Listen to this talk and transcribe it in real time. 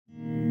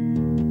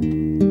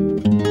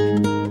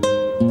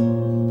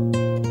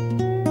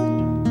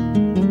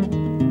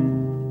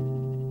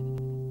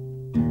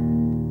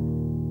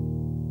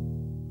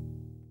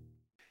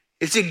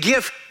It's a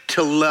gift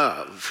to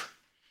love,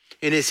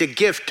 and it's a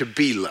gift to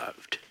be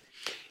loved.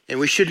 And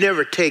we should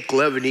never take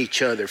loving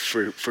each other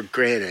for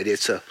granted.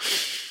 It's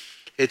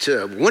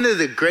one of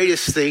the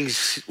greatest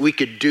things we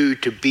could do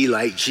to be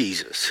like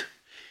Jesus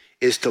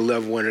is to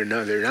love one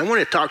another. And I want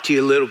to talk to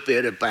you a little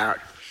bit about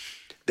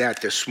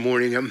that this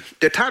morning.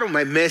 The title of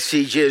my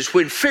message is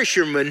When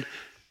Fishermen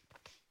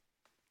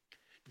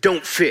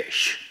Don't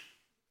Fish.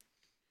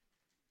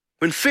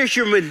 When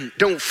fishermen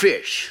don't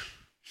fish.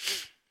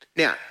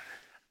 Now,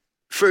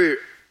 for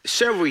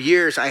several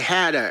years, I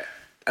had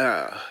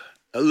a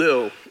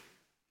little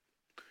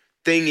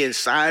thing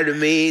inside of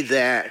me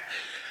that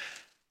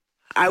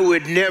I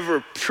would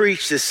never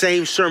preach the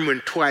same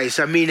sermon twice.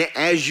 I mean,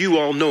 as you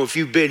all know, if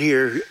you've been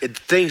here,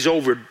 things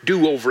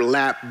do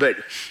overlap. But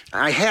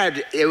I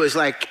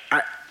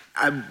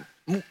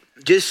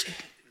just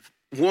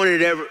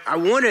wanted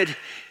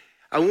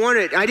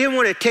I didn't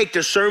want to take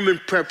the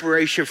sermon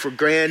preparation for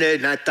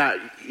granted, and I thought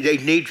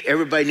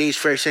everybody needs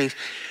fresh things.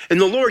 And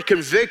the Lord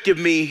convicted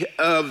me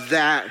of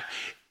that,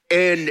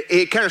 and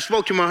it kind of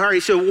spoke to my heart. He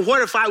said, well,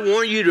 what if I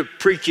want you to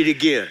preach it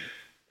again?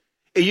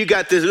 And you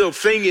got this little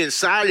thing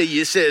inside of you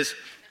that says,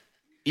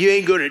 you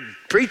ain't going to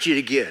preach it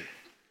again.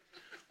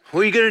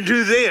 What are you going to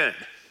do then?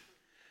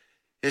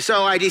 And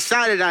so I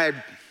decided I'd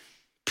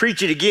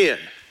preach it again.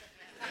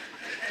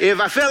 If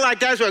I felt like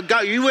that's what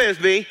got you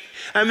with me,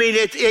 I mean,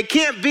 it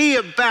can't be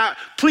about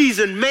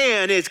pleasing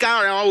man. It's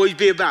got to always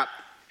be about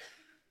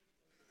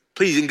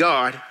pleasing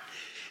God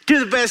to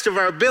the best of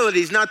our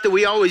abilities. Not that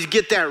we always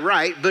get that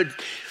right, but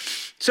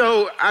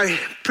so I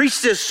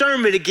preached this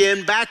sermon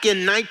again back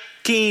in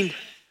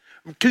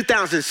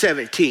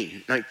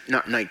 2017.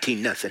 Not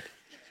 19, nothing.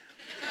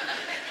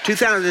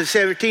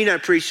 2017, I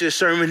preached this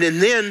sermon,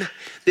 and then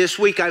this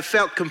week I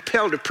felt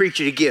compelled to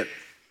preach it again.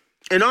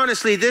 And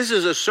honestly, this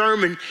is a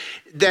sermon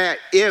that,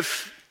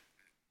 if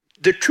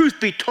the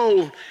truth be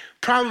told,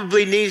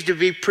 probably needs to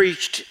be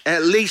preached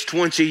at least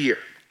once a year.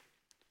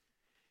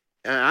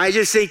 I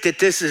just think that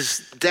this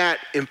is that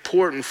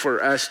important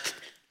for us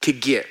to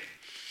get.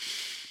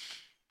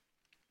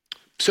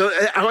 So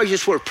I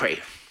just want to pray.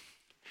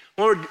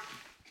 Lord,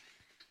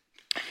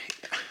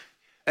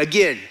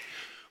 again,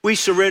 we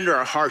surrender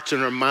our hearts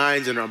and our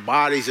minds and our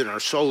bodies and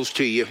our souls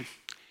to you.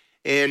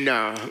 And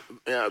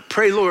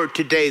pray, Lord,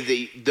 today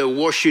the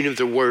washing of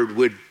the word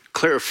would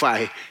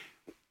clarify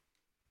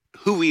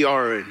who we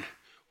are and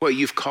what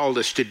you've called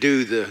us to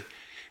do,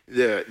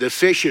 the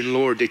fishing,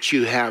 Lord, that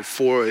you have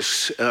for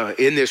us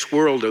in this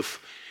world of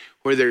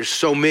where there's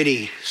so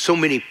many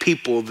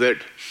people that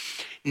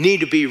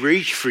need to be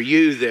reached for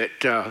you,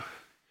 that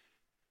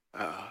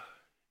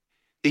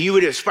you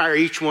would inspire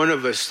each one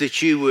of us,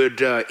 that you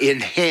would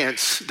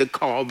enhance the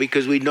call,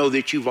 because we know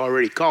that you've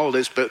already called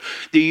us, but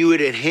that you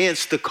would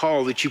enhance the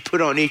call that you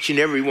put on each and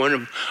every one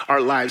of our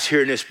lives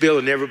here in this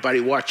building, everybody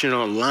watching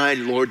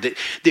online, Lord, that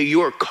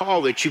your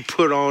call that you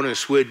put on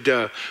us would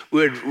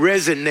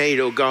resonate,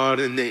 oh God,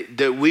 and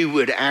that we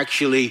would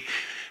actually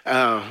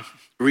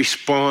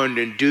respond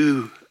and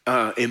do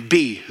and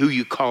be who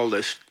you called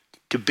us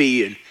to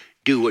be and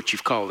do what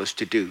you've called us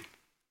to do.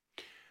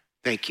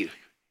 Thank you.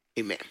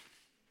 Amen.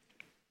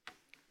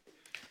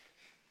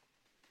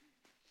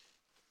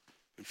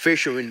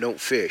 Fishermen don't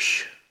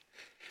fish.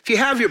 If you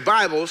have your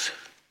Bibles,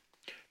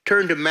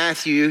 turn to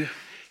Matthew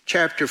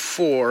chapter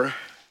 4.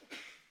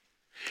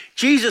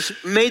 Jesus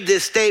made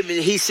this statement.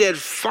 He said,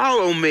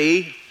 follow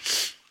me.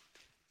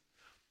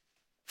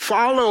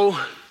 Follow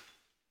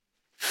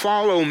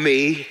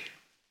me.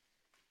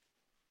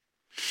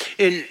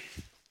 And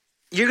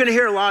you're going to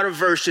hear a lot of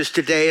verses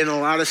today and a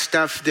lot of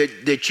stuff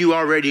that you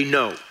already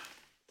know.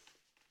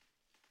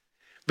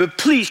 But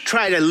please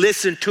try to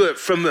listen to it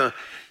from a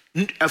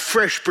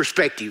fresh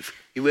perspective.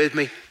 You with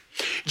me?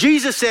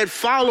 Jesus said,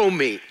 follow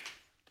me,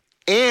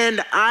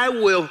 and I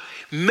will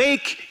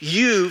make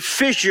you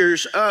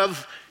fishers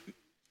of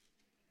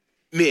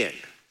men.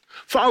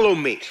 Follow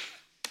me.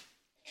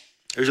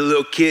 There's a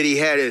little kid,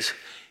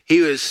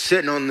 he was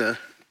sitting on the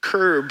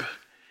curb,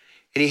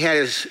 and he had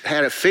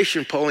a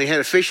fishing pole, and he had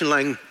a fishing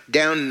line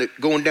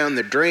going down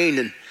the drain,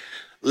 and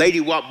a lady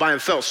walked by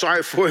and felt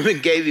sorry for him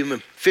and gave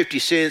him 50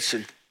 cents,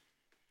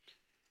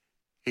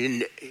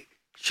 and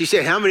she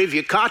said, how many of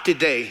you caught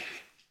today?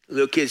 The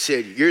little kid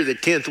said, you're the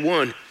 10th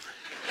one.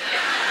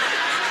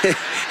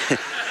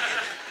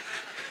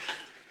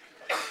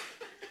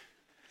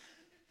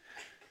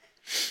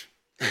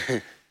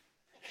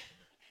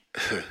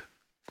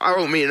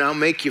 Follow me and I'll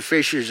make you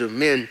fishers of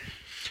men.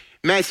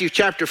 Matthew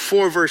chapter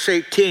 4, verse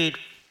 18.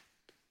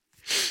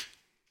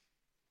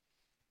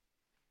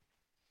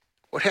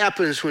 What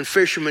happens when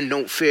fishermen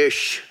don't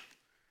fish?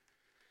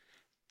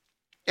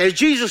 As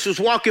Jesus was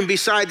walking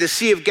beside the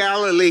Sea of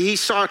Galilee, he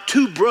saw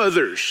two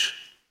brothers.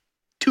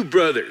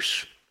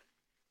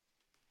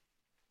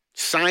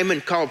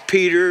 Simon, called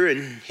Peter,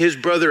 and his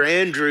brother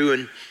Andrew,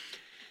 and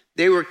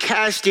they were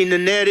casting the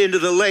net into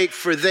the lake,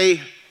 for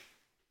they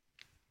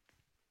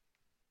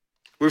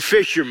were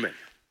fishermen.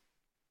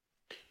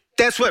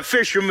 That's what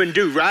fishermen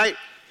do, right?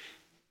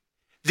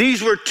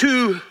 These were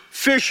two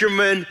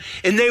fishermen,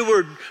 and they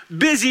were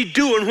busy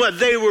doing what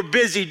they were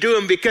busy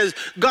doing, because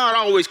God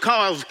always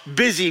calls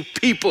busy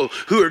people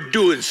who are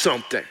doing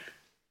something.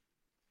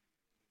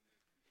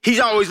 He's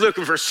always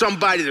looking for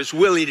somebody that's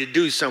willing to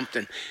do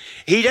something.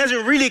 He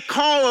doesn't really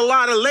call a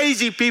lot of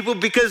lazy people,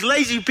 because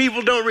lazy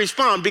people don't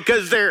respond,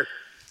 because there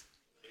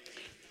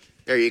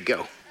you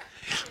go.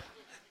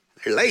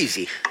 They're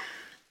lazy.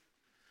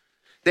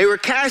 They were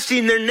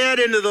casting their net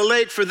into the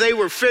lake, for they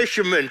were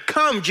fishermen.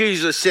 Come,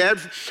 Jesus said,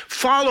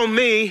 follow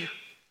me,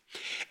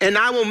 and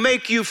I will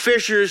make you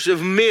fishers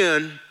of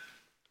men.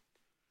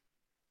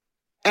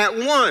 At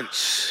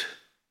once,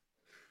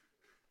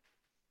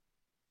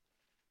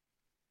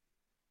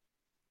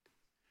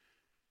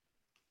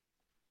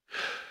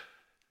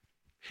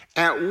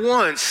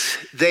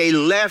 they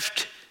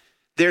left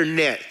their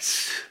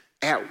nets.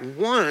 At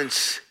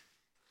once,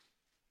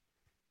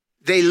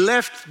 they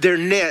left their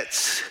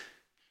nets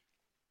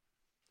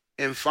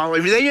and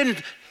followed him.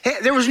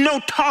 There was no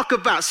talk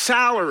about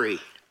salary.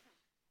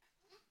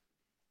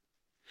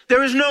 There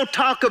was no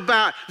talk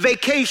about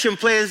vacation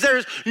plans. There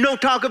was no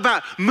talk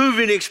about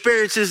moving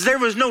experiences. There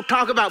was no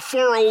talk about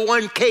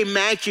 401k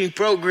matching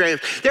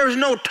programs. There was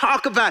no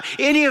talk about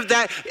any of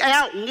that.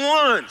 At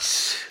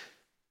once,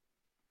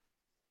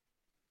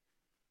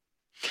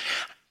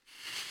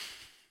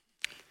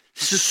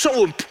 this is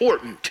so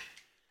important,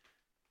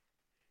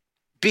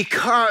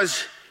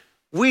 because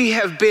we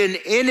have been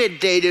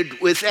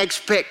inundated with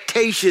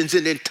expectations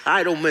and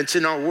entitlements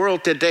in our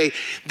world today,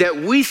 that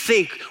we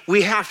think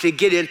we have to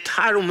get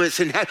entitlements,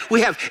 and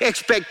we have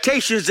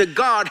expectations that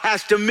God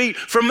has to meet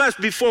from us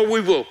before we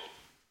will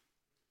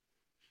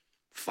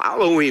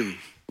follow him.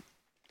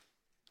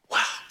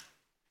 Wow.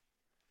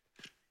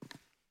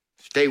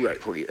 Stay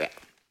right where you're at.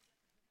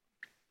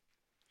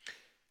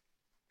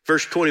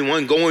 Verse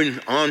 21, going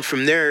on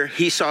from there,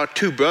 he saw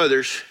two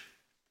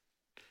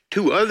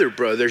other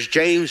brothers,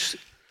 James,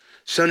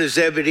 son of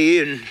Zebedee,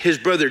 and his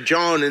brother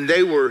John, and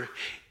they were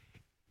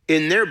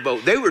in their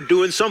boat. They were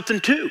doing something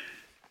too,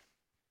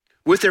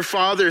 with their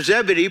father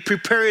Zebedee,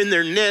 preparing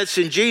their nets,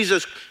 and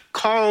Jesus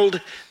called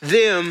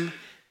them,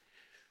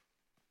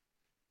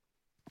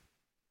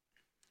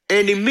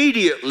 and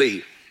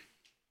immediately,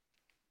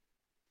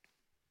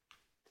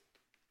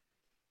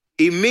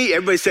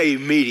 everybody say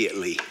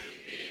immediately.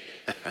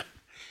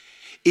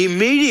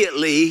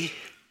 Immediately,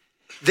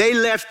 they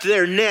left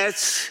their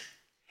nets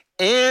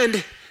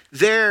and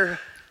their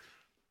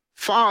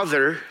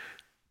father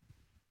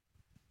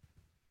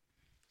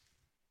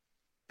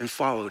and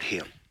followed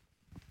him.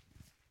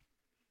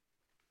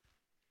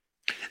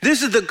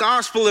 This is the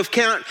gospel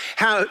account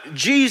how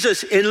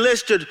Jesus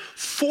enlisted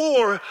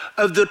 4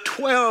 of the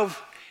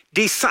 12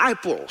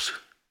 disciples.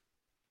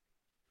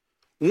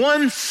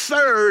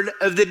 1/3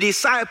 of the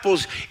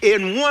disciples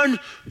in one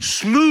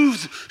smooth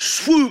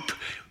swoop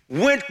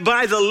went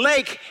by the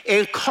lake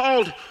and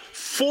called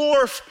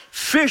 4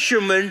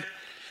 fishermen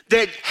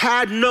that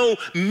had no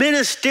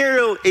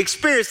ministerial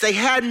experience. They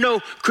had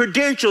no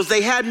credentials.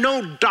 They had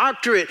no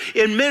doctorate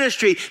in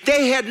ministry.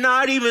 They had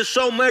not even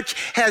so much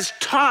as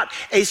taught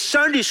a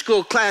Sunday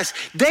school class.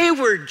 They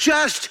were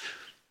just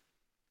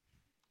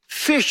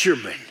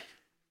fishermen.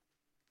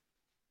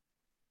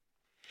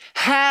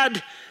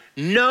 Had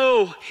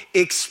no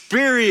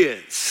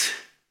experience.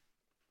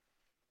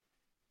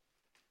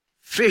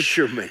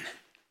 Fishermen.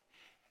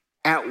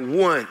 At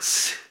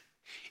once,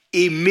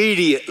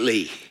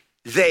 immediately,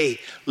 they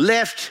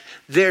left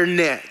their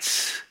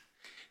nets,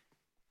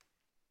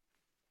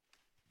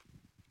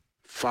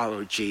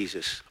 followed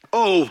Jesus.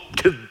 Oh,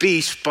 to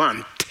be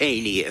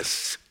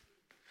spontaneous.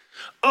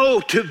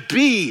 Oh, to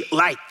be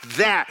like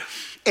that,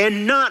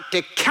 and not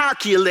to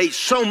calculate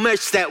so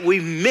much that we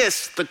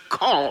miss the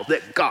call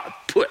that God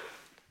put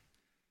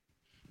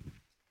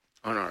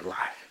on our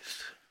lives.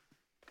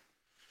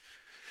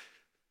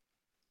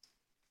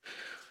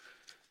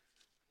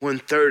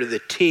 One-third of the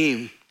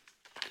team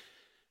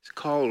is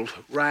called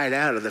right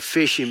out of the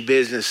fishing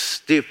business.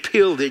 The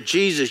appeal that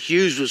Jesus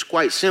used was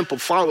quite simple.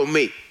 Follow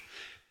me.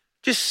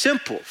 Just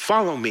simple.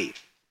 Follow me.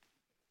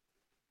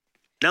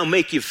 Now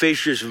make you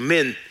fishers of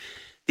men.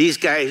 These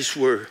guys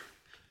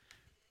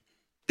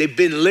they've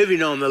been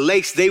living on the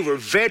lakes. They were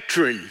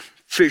veteran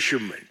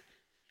fishermen.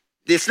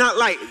 It's not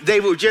like they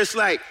were just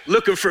like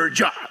looking for a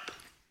job.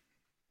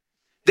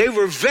 They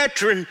were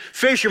veteran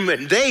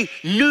fishermen. They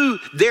knew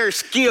their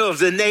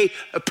skills, and they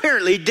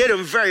apparently did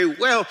them very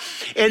well.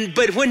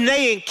 But when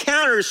they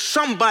encountered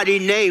somebody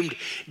named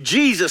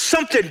Jesus,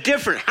 something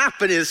different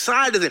happened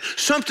inside of them.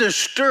 Something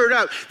stirred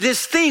up.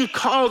 This thing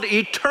called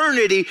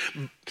eternity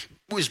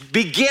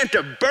began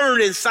to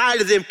burn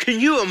inside of them. Can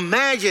you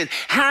imagine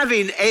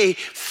having a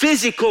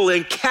physical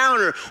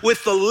encounter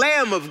with the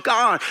Lamb of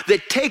God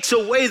that takes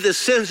away the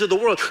sins of the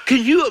world?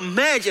 Can you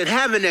imagine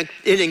having an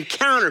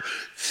encounter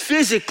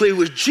physically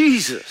with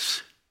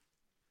Jesus?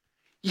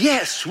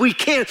 Yes, we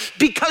can,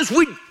 because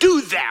we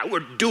do that. We're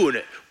doing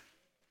it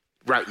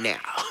right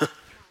now.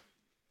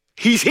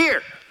 He's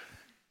here.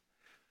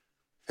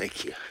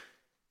 Thank you.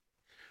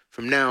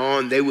 From now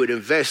on, they would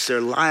invest their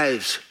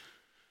lives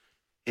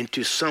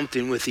into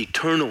something with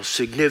eternal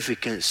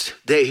significance,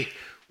 they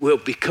will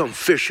become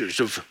fishers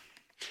of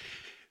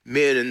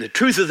men. And the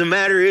truth of the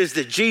matter is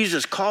that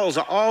Jesus calls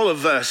all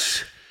of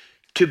us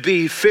to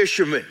be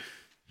fishermen.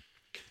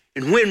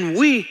 And when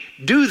we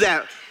do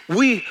that,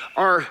 we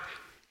are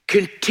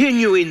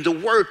continuing the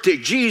work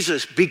that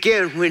Jesus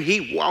began when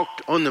he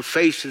walked on the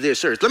face of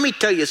this earth. Let me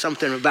tell you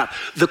something about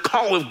the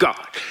call of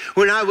God.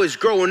 When I was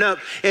growing up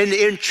and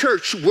in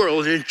church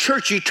world, in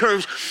churchy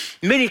terms,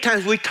 many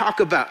times we talk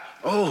about,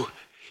 oh,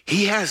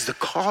 he has the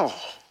call.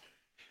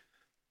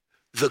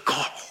 The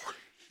call.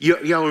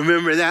 Y'all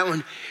remember that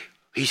one?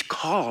 He's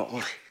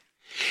called.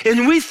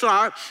 And we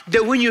thought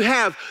that when you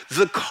have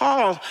the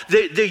call,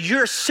 that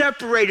you're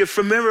separated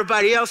from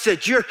everybody else,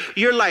 that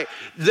you're like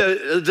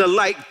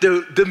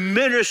the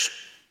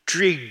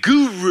ministry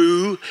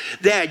guru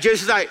that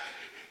just like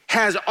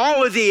has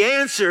all of the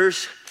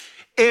answers,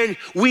 and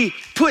we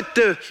put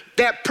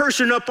that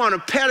person up on a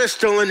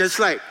pedestal, and it's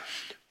like,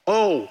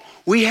 oh,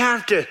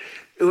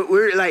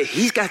 we're like,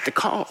 he's got the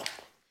call.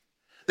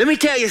 Let me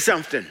tell you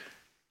something.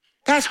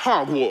 That's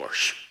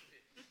hogwash.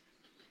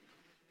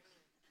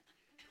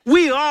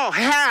 We all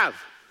have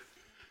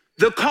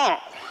the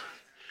call.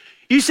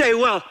 You say,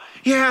 well,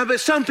 yeah, but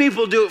some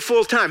people do it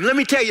full time. Let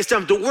me tell you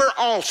something. We're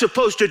all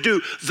supposed to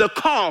do the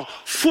call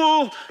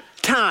full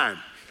time.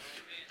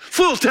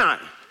 Full time.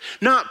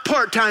 Not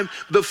part-time,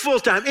 but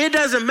full-time. It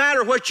doesn't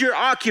matter what your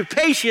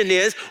occupation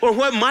is or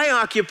what my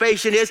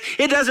occupation is.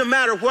 It doesn't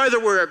matter whether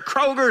we're at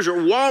Kroger's or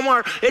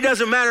Walmart. It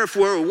doesn't matter if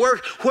we're at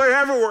work,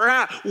 wherever we're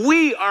at.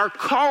 We are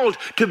called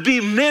to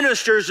be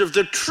ministers of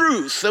the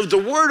truth, of the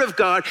Word of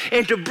God,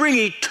 and to bring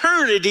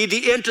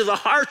eternity into the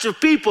hearts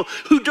of people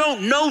who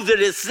don't know that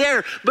it's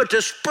there, but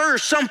to spur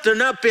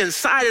something up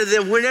inside of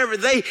them whenever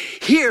they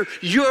hear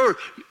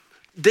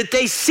that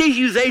they see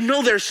you, they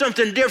know there's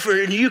something different,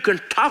 and you can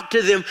talk to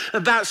them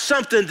about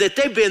something that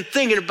they've been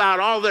thinking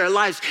about all their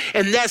lives,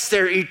 and that's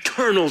their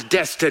eternal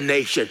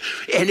destination.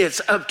 And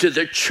it's up to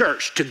the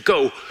church to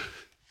go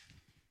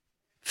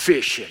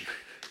fishing.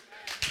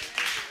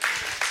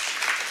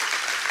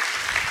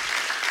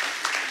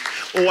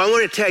 Oh, I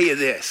want to tell you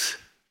this.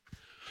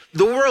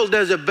 The world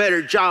does a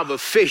better job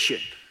of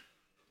fishing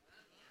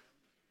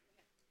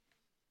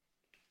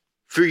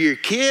for your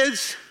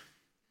kids,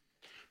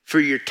 for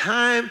your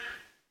time.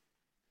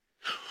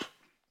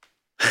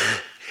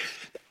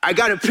 I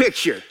got a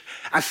picture.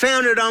 I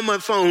found it on my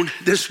phone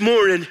this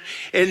morning,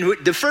 and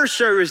the first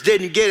service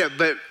didn't get it,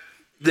 but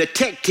the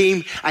tech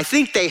team, I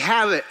think they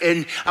have it,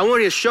 and I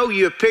want to show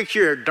you a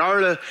picture of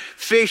Darla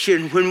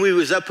fishing when we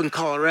was up in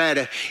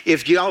Colorado.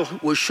 If y'all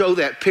will show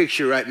that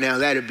picture right now,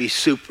 that'd be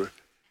super.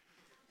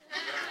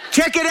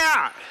 Check it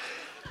out.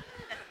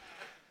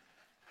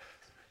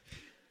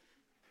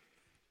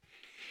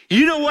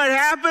 You know what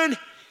happened?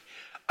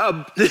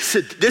 This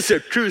is a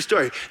true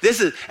story.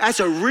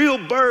 That's a real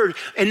bird,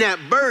 and that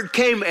bird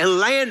came and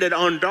landed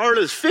on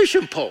Darla's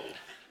fishing pole.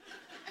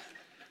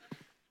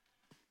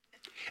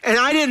 And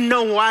I didn't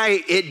know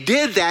why it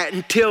did that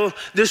until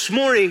this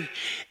morning.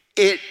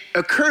 It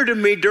occurred to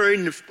me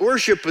during the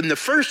worship in the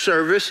first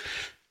service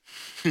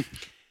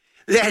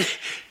that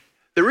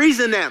the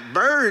reason that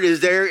bird is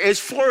there is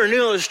for an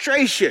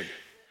illustration.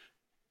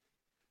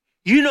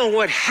 You know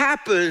what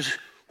happens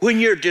when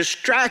you're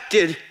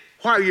distracted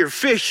while you're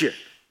fishing?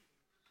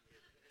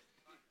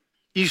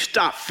 You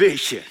stop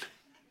fishing.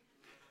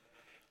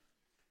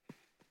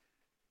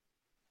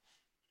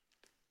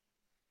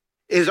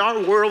 Is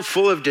our world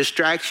full of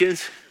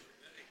distractions?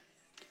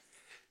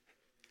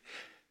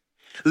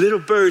 Little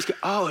birds go,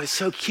 oh, it's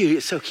so cute,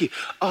 it's so cute.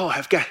 Oh,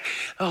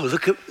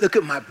 look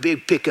at my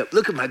big pickup.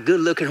 Look at my good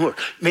looking horse.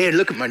 Man,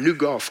 look at my new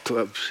golf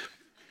clubs.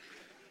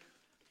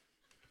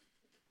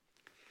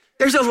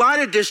 There's a lot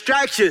of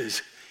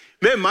distractions.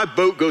 Man, my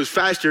boat goes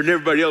faster than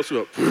everybody else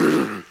will.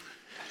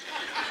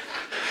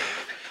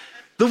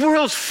 The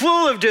world's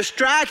full of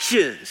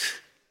distractions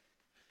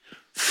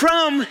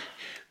from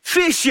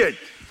fishing.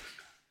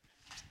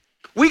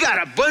 We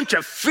got a bunch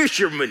of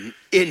fishermen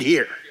in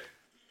here.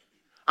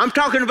 I'm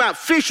talking about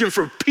fishing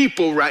for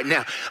people right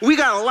now. We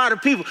got a lot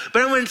of people,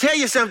 but I'm going to tell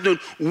you something.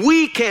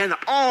 We can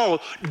all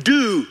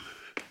do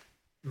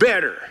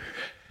better.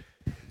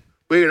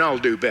 We can all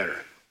do better.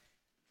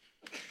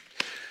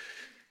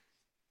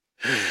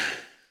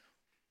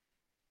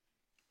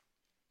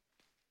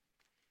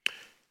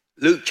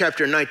 Luke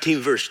chapter 19,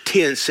 verse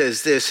 10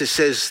 says this. It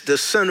says, the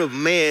Son of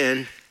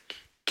Man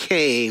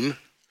came,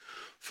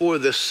 for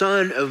the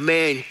Son of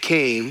Man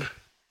came.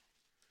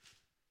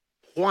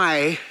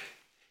 Why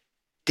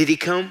did he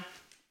come?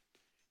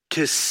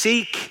 To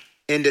seek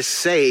and to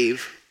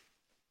save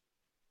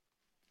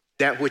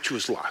that which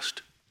was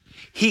lost.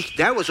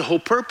 That was the whole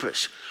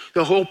purpose.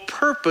 The whole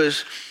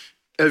purpose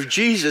of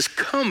Jesus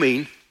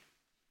coming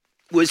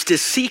was to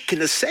seek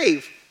and to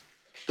save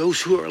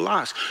those who are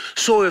lost.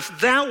 So if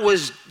that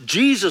was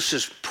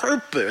Jesus's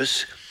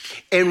purpose,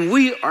 and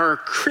we are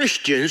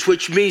Christians,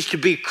 which means to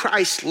be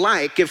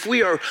Christ-like, if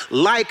we are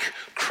like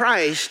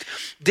Christ,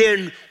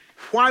 then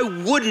why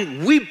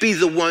wouldn't we be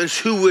the ones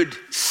who would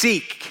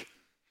seek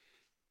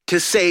to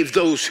save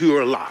those who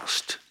are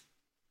lost.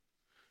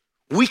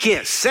 We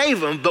can't save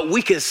them, but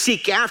we can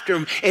seek after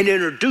them and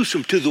introduce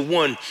them to the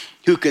one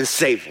who can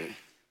save them.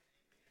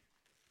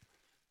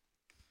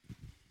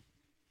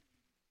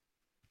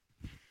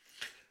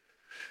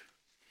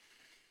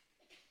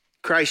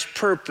 Christ's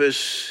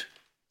purpose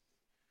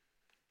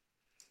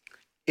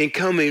in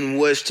coming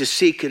was to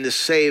seek and to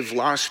save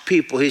lost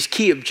people. His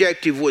key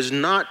objective was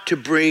not to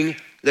bring,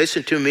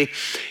 listen to me,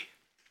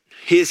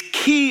 his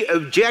key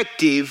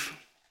objective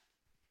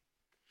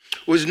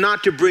was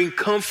not to bring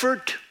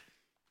comfort,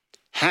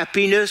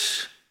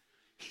 happiness,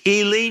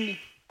 healing,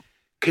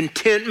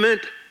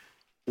 contentment,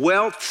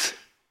 wealth,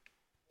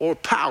 or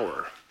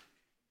power.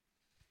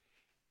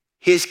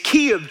 His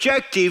key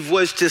objective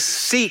was to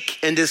seek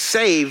and to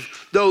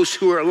save those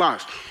who are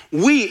lost.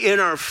 We in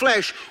our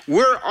flesh,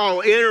 we're all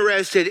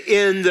interested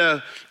in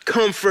the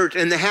comfort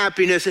and the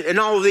happiness, and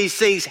all of these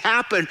things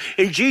happen,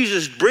 and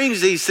Jesus brings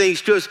these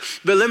things to us.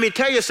 But let me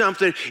tell you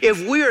something,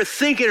 if we are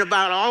thinking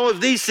about all of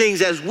these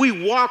things as we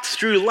walk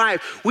through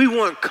life, we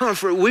want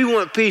comfort, we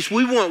want peace,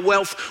 we want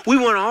wealth, we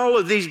want all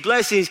of these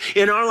blessings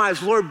in our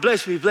lives. Lord,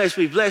 bless me, bless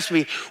me, bless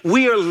me.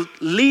 We are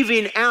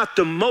leaving out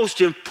the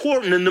most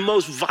important and the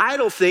most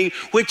vital thing,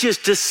 which is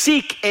to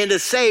seek and to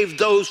save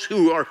those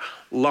who are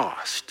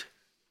lost.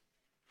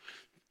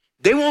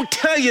 They won't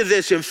tell you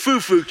this in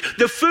foo-foo.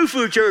 The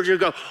foo-foo church will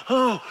go,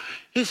 oh,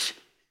 it's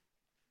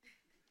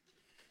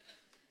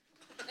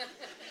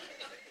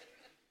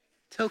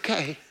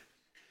okay.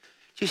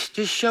 Just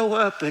show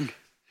up and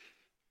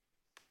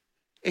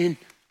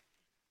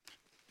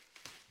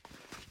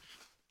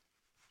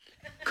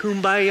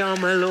kumbaya,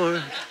 my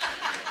Lord.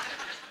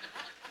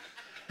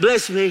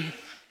 Bless me.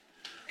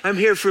 I'm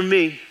here for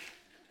me.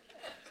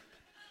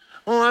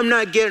 Oh, I'm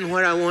not getting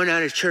what I want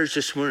out of church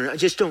this morning. I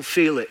just don't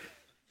feel it.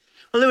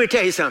 Well, let me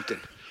tell you something.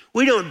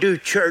 We don't do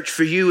church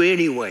for you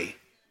anyway.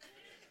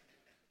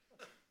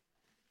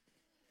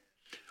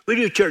 We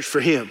do church for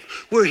him.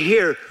 We're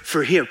here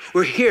for him.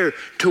 We're here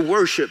to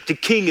worship the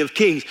King of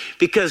Kings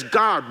because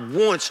God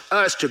wants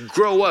us to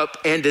grow up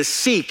and to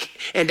seek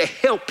and to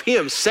help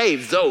him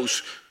save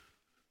those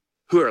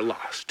who are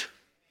lost.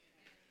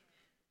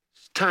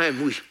 It's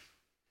time we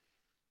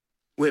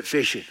went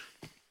fishing.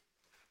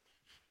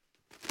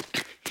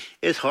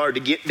 It's hard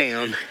to get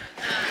down.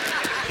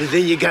 And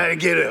then you got to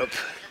get up.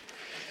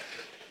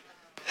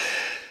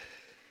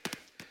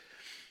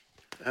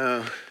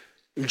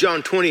 In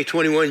John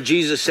 20:21,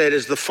 Jesus said,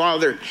 as the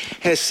Father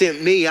has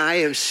sent me, I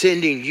am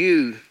sending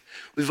you.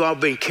 We've all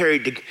been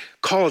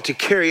called to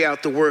carry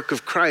out the work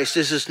of Christ.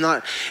 This is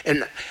not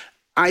an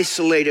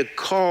isolated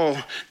call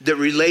that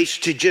relates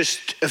to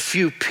just a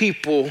few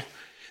people.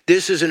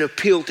 This is an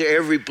appeal to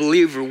every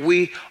believer.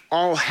 We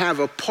all have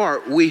a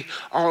part. We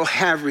all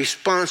have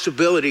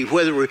responsibility,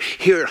 whether we're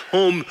here at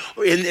home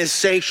or in this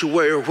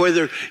sanctuary, or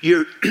whether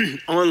you're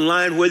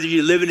online, whether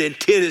you're living in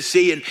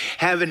Tennessee and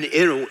having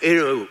in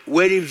a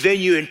wedding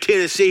venue in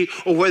Tennessee,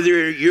 or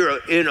whether you're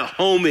in a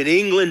home in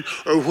England,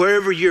 or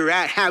wherever you're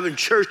at having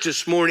church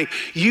this morning.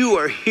 You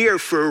are here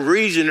for a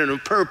reason and a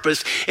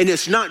purpose, and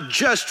it's not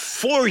just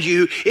for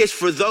you, it's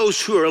for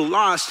those who are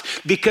lost,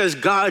 because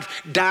God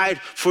died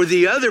for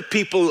the other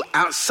people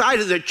outside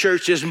of the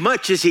church as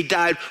much as he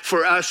died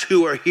for us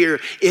who are here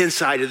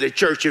inside of the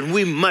church, and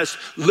we must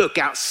look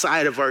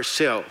outside of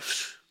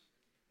ourselves.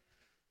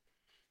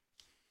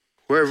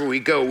 Wherever we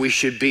go, we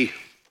should be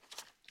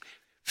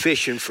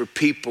fishing for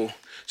people.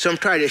 Some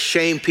try to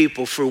shame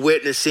people for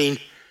witnessing.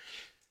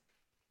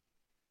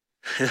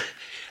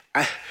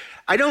 I've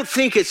been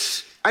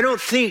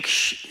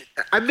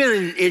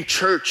in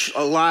church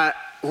a lot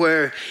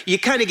where you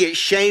kind of get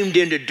shamed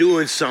into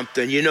doing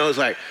something, it's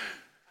like,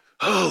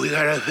 oh, we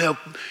gotta help,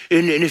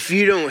 and if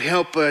you don't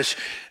help us,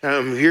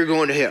 you're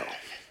going to hell.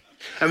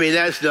 I mean,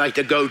 that's like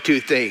the go-to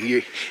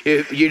thing.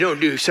 If you don't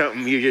do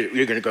something,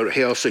 you're gonna go to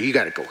hell, so you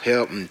gotta go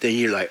help, and then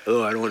you're like,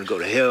 oh, I don't wanna go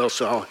to hell,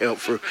 so I'll help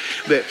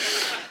but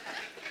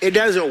it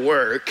doesn't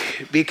work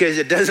because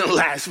it doesn't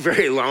last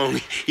very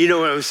long. You know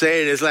what I'm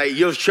saying? It's like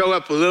you'll show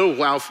up a little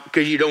while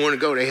because you don't wanna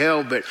go to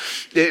hell, but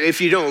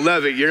if you don't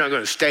love it, you're not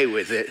gonna stay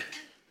with it.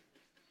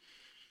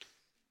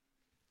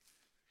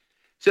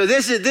 So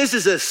this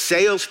is a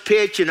sales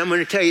pitch, and I'm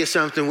going to tell you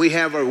something. We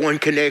have our one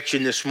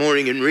connection this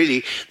morning, and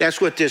really that's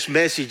what this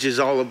message is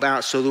all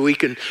about, so that we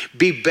can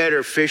be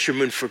better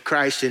fishermen for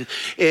Christ. And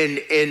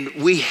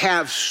we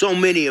have so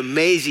many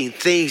amazing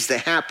things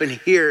that happen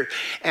here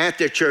at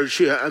the church.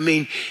 I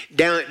mean,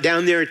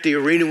 down there at the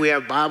arena, we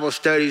have Bible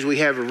studies, we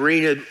have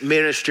arena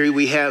ministry,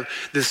 we have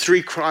the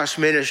Three Cross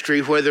ministry,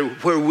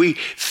 where we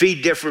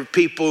feed different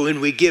people and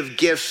we give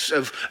gifts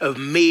of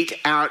meat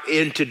out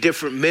into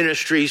different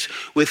ministries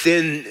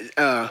within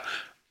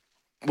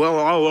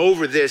all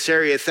over this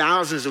area.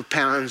 Thousands of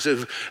pounds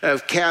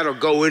of cattle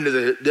go into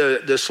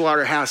the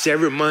slaughterhouse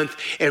every month,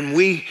 and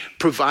we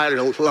provide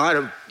a lot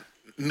of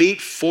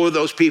meat for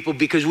those people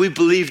because we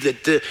believe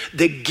that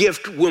the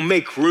gift will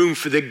make room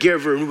for the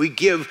giver, and we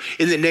give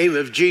in the name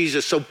of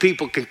Jesus so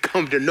people can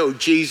come to know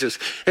Jesus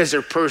as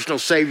their personal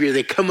Savior.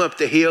 They come up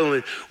the hill,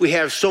 and we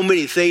have so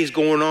many things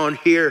going on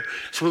here,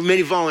 so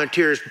many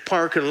volunteers,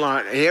 parking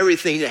lot, and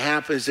everything that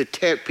happens, the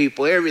tech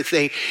people,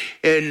 everything,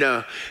 and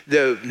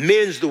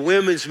the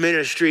women's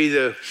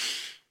ministry,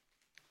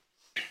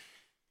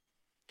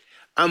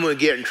 I'm going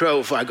to get in trouble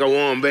if I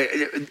go on, but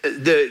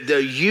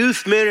the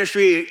youth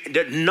ministry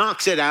that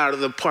knocks it out of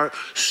the park.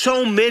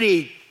 So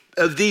many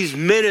of these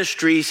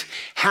ministries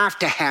have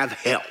to have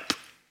help.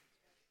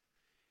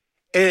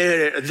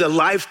 And the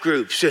life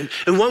groups and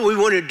what we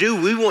want to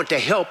do, we want to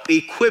help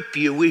equip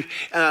you.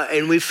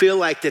 And we feel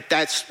like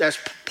that's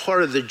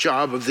part of the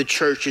job of the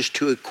church is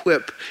to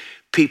equip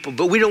people.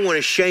 But we don't want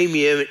to shame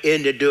you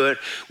into doing it.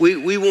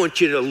 We want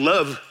you to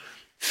love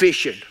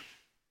fishing.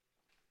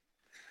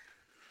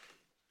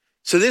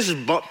 So this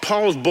is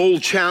Paul's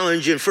bold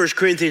challenge in 1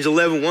 Corinthians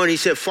 11:1. He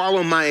said,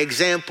 follow my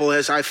example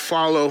as I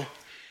follow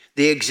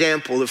the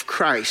example of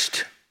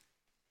Christ.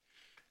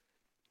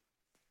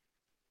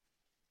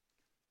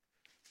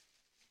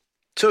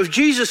 So if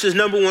Jesus'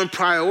 number one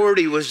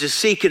priority was to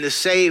seek and to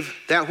save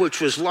that which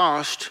was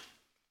lost,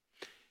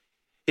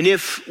 and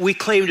if we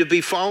claim to be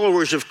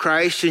followers of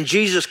Christ and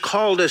Jesus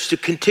called us to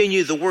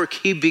continue the work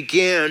he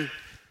began,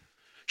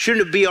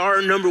 shouldn't it be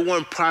our number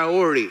one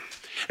priority?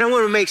 And I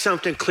want to make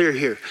something clear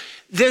here.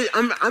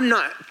 I'm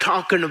not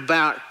talking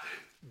about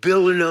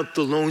building up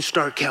the Lone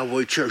Star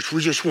Cowboy Church.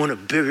 We just want a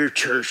bigger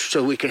church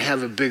so we can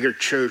have a bigger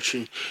church.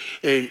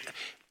 And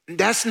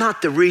that's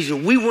not the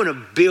reason. We want to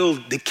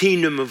build the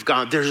kingdom of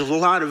God. There's a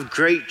lot of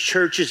great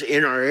churches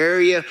in our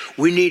area.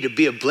 We need to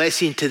be a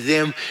blessing to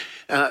them.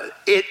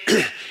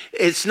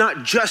 It's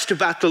not just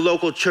about the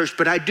local church,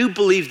 but I do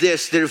believe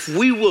this, that if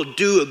we will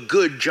do a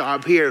good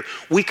job here,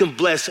 we can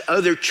bless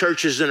other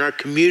churches in our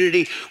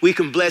community. We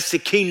can bless the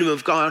kingdom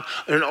of God,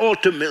 and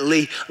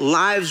ultimately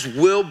lives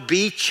will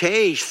be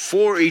changed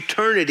for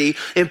eternity,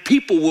 and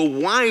people will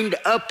wind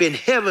up in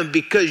heaven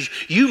because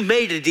you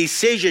made a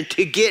decision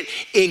to get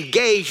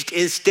engaged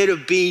instead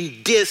of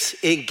being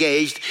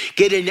disengaged,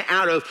 getting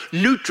out of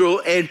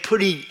neutral and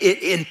putting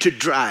it into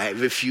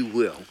drive, if you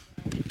will.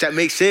 Does that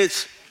make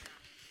sense?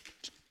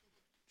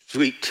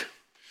 Sweet.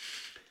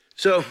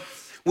 So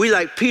we,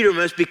 like Peter,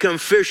 must become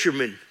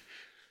fishermen.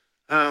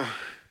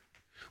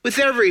 With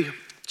every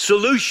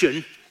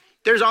solution,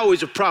 there's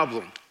always a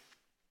problem.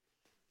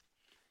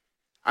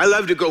 I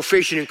love to go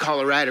fishing in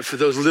Colorado for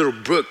those little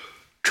brook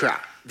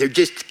trout. They're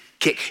just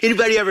kick.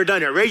 Anybody ever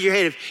done that? Raise your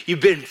hand if you've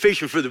been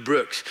fishing for the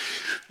brooks.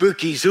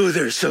 Brookies,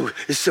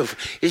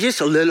 it's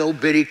just a little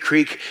bitty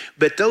creek.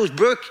 But those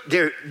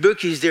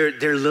brookies,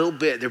 they're a little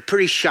bit, they're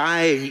pretty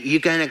shy, and you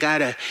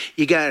gotta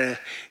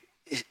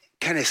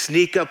kind of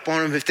sneak up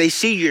on them. If they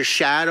see your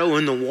shadow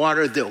in the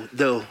water,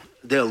 they'll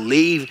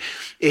leave,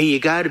 and you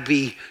gotta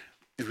be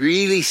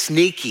really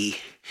sneaky.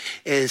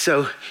 And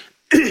so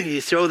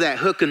you throw that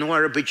hook in the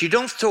water, but you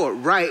don't throw it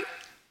right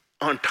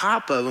on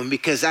top of them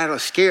because that'll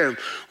scare them.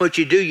 What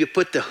you do, you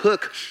put the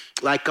hook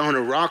like on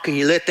a rock, and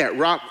you let that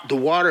rock, the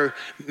water,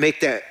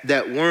 make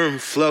that worm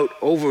float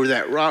over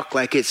that rock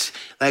like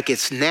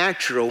it's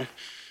natural.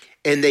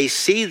 And they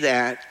see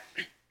that.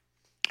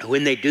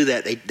 When they do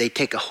that, they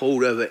take a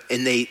hold of it,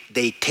 and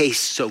they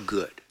taste so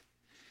good.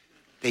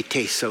 They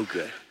taste so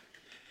good.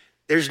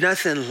 There's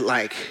nothing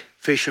like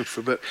fishing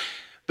for brook.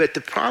 But the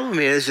problem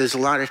is a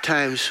lot of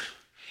times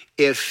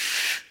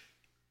if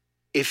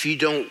you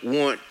don't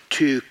want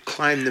to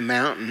climb the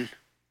mountain,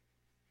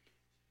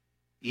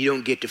 you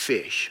don't get to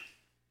fish.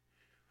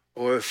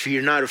 Or if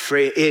you're not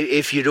afraid,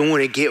 if you don't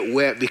want to get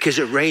wet because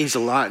it rains a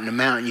lot in the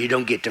mountain, you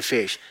don't get to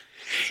fish.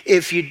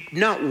 If you're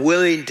not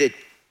willing to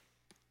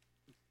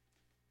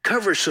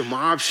cover some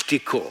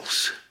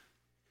obstacles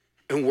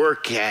and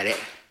work at it,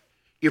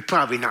 you're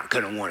probably not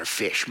going to want to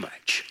fish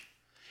much.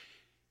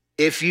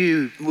 If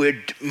you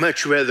would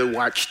much rather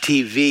watch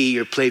TV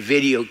or play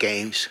video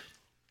games,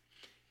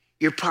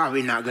 you're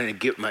probably not going to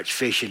get much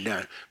fishing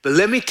done. But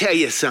let me tell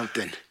you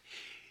something.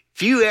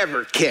 If you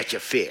ever catch a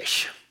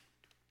fish,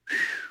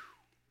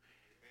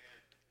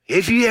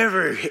 if you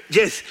ever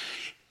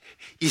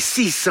you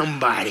see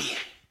somebody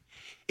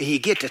and you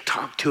get to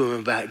talk to them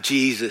about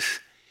Jesus,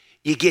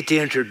 you get to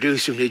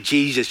introduce them to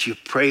Jesus, you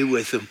pray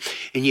with them,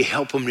 and you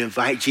help them to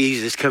invite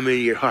Jesus to come into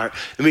your heart.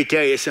 Let me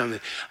tell you something.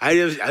 I'm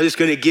just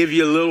going to give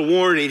you a little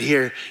warning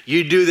here.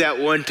 You do that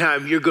one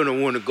time, you're going to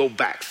want to go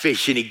back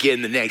fishing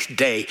again the next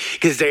day,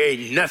 because there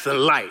ain't nothing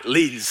like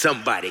leading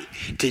somebody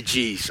to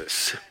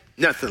Jesus.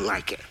 Nothing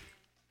like it.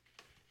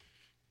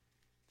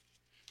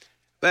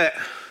 But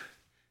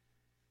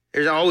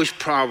there's always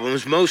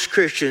problems. Most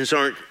Christians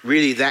aren't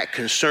really that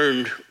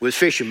concerned with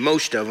fishing,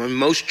 most of them.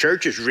 Most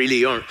churches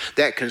really aren't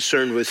that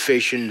concerned with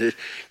fishing. The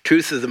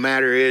truth of the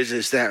matter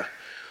is that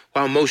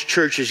while most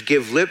churches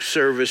give lip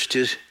service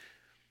to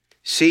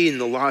seeing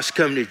the lost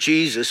come to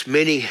Jesus,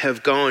 many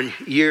have gone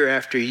year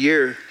after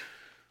year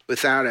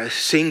without a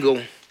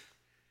single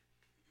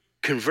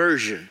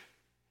conversion.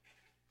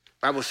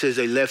 The Bible says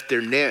they left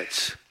their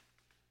nets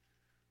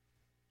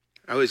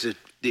I was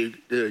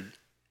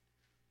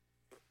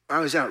I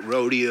was out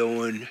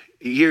rodeoing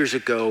years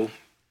ago,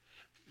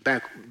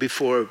 back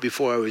before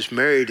I was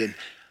married, and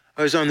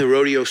I was on the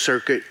rodeo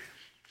circuit,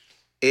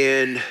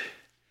 and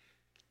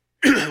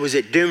I was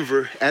at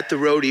Denver at the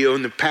rodeo,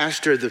 and the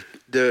pastor of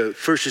the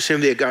First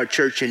Assembly of God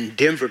Church in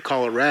Denver,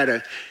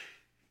 Colorado,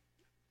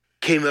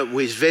 came up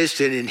with his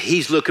visiting, and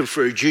he's looking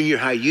for a junior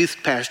high youth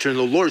pastor, and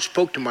the Lord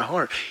spoke to my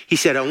heart. He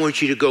said, I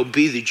want you to go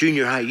be the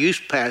junior high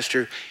youth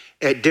pastor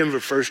at Denver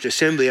First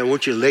Assembly. I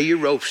want you to lay your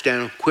ropes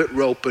down, quit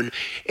roping,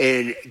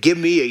 and give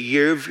me a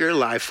year of your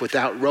life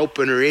without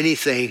roping or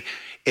anything.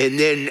 And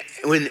then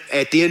when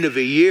at the end of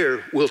a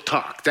year, we'll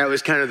talk. That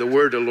was kind of the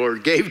word the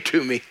Lord gave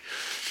to me.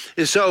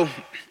 And so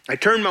I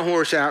turned my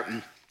horse out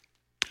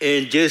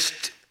and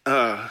just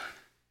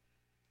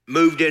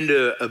moved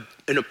into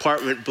an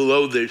apartment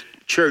below the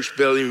church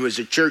building, was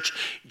a church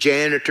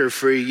janitor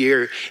for a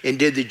year, and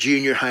did the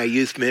junior high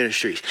youth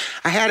ministries.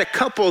 I had a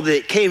couple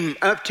that came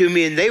up to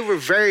me, and they were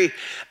very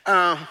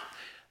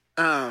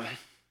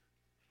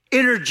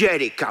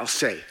energetic, I'll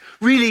say.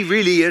 Really,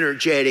 really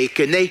energetic.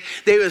 And they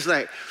was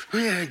like,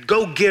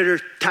 go-getter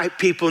type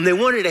people, and they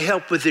wanted to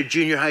help with the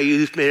junior high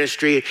youth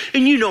ministry.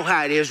 And you know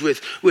how it is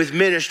with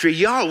ministry.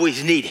 You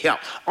always need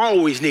help.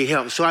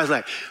 So I was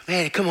like,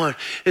 man, come on.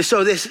 And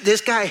so this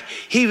guy,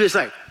 he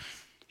said,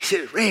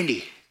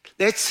 Randy,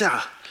 let's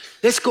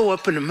go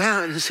up in the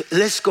mountains.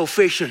 Let's go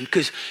fishing,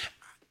 because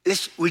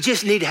we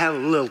just need to have a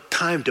little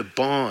time to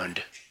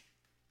bond.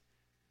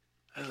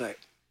 I was like,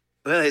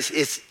 well, I was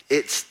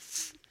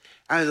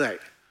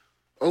like,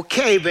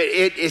 okay, but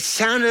it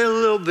sounded a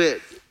little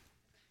bit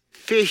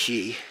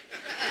fishy.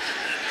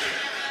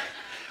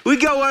 We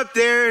go up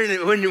there,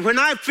 and when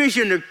I fish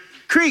in the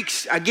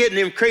creeks, I get in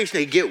them creeks,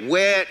 and they get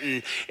wet,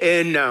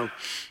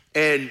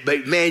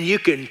 but man, you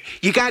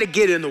got to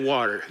get in the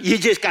water. You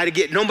just got to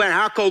get, no matter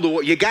how cold the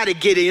water, you got to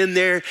get in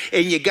there,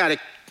 and you got to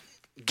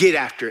get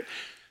after it.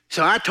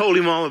 So I told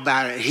him all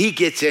about it. He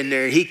gets in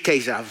there, he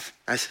takes off.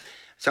 I said,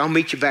 I'll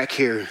meet you back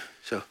here.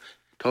 So I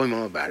told him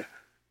all about it.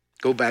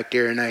 Go back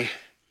there, and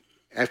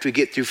after we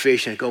get through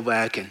fishing, I go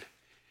back and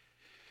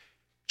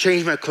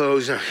change my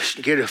clothes, and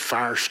get a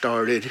fire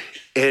started,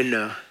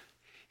 and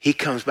he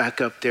comes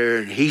back up there,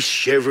 and he's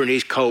shivering,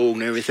 he's cold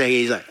and everything.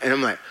 He's like, and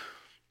I'm like,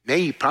 man,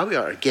 you probably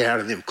ought to get out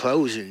of them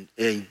clothes and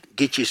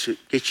get you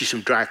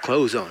some dry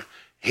clothes on.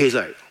 He's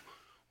like,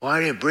 well,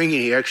 I didn't bring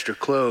any extra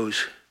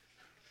clothes.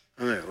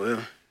 I'm like,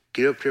 well,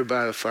 get up there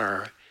by the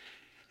fire.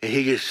 And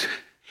he just,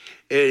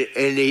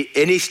 and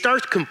he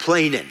starts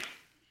complaining,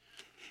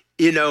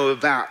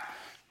 about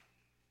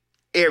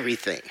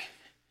everything.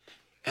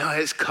 Oh,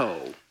 it's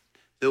cold.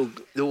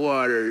 The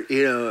water,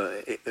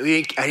 I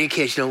didn't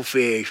catch no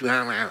fish. And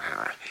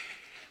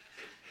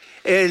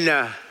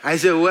I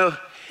said, well,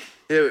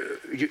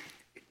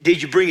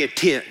 did you bring a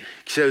tent?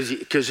 Because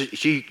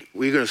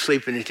we're going to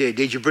sleep in the tent.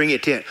 Did you bring a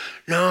tent?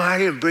 No, I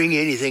didn't bring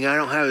anything. I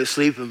don't have a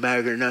sleeping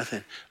bag or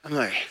nothing. I'm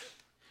like,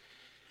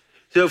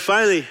 so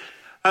finally,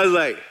 I was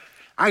like,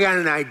 I got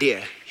an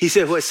idea. He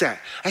said, what's that?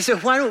 I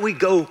said, why don't we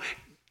go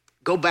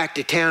back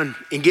to town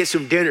and get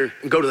some dinner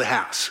and go to the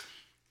house?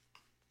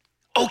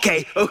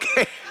 Okay.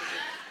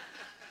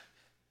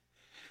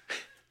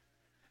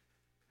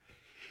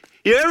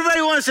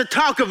 Everybody wants to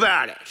talk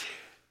about it.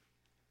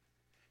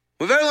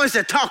 Everybody wants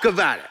to talk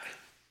about it.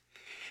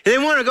 And they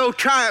want to go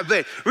try it.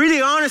 But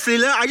really, honestly,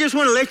 I just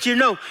want to let you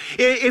know,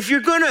 if you're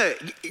going to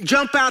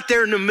jump out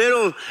there in the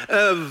middle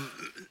of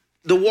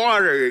the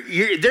water,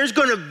 there's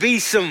going to be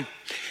some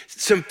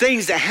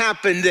things that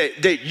happen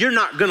that you're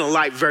not going to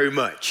like very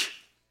much.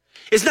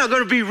 It's not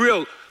going to be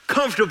real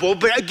comfortable.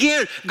 But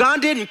again,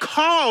 God didn't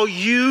call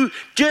you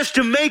just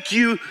to make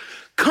you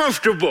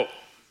comfortable.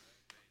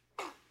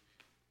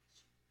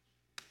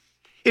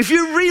 If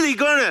you're really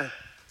going to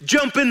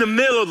jump in the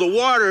middle of the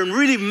water and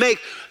really make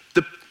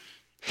the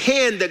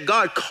hand that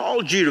God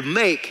called you to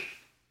make,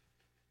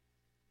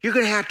 you're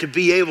going to have to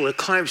be able to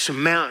climb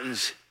some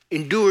mountains,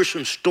 endure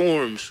some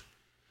storms.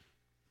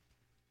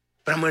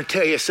 But I'm going to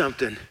tell you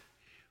something.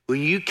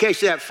 When you catch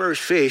that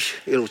first fish,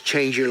 it'll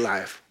change your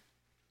life.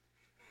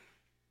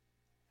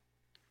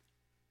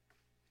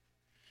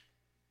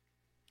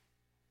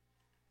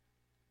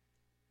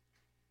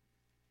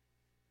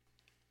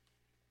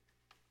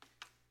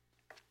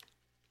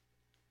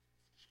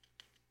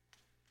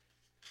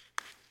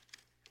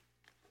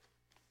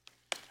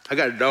 I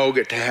got a dog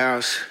at the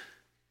house.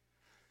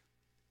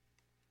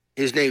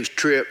 His name's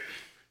Trip.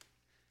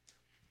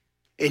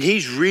 And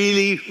he's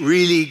really,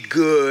 really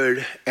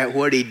good at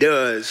what he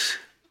does.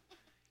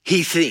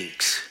 He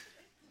thinks.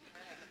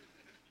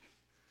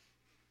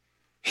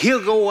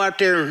 He'll go out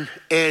there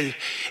and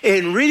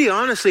really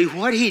honestly,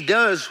 what he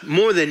does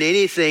more than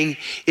anything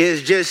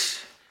is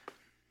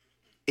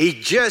he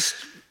just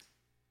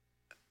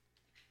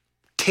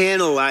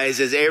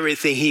tantalizes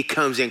everything he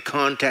comes in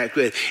contact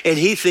with. And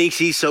he thinks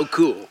he's so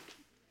cool.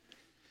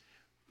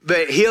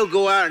 But he'll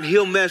go out and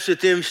he'll mess with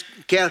them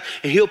cows,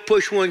 and he'll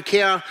push one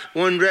cow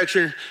one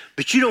direction.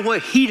 But you know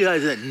what? He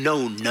doesn't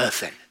know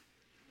nothing.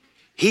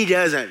 He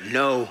doesn't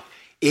know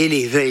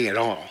anything at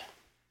all.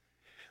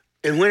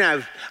 And when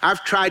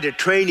I've tried to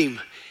train him,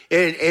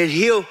 and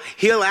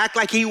he'll act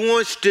like he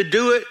wants to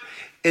do it,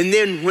 and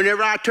then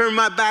whenever I turn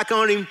my back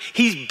on him,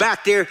 he's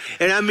back there.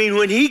 And I mean,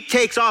 when he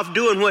takes off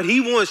doing what he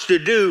wants to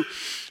do,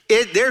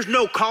 there's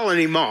no calling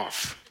him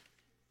off.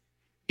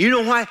 You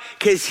know why?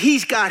 Because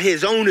he's got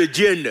his own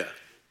agenda.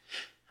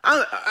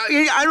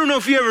 I don't know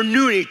if you ever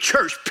knew any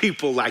church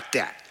people like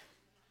that.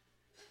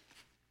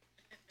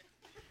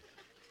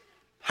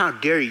 How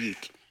dare you?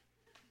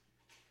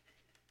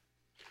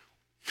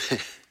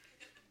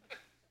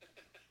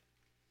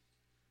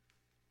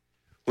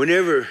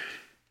 Whenever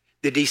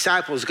the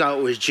disciples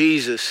got with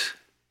Jesus,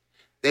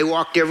 they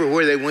walked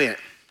everywhere they went.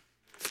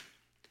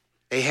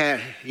 You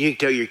can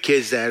tell your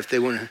kids that if they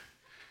want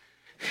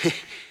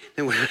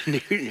a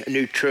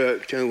new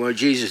truck. Tell them, well,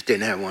 Jesus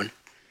didn't have one.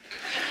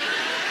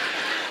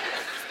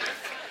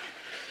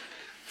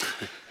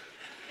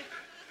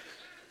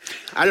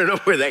 I don't know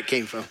where that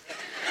came from.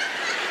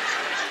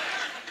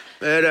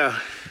 But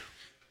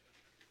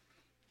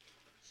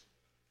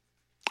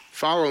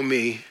follow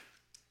me.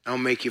 I'll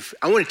make you.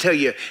 I want to tell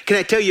you. Can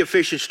I tell you a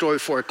fishing story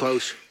before I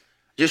close?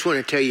 I just want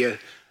to tell you.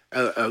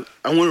 I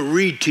want to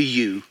read to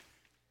you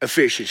a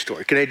fishing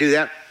story. Can I do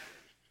that?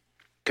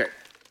 Okay.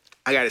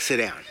 I got to sit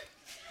down.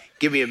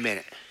 Give me a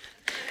minute.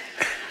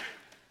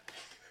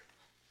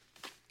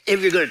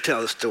 If you're going to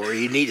tell a story,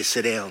 you need to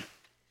sit down.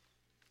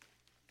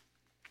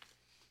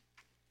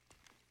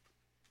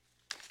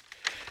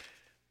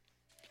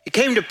 It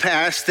came to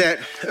pass that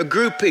a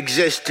group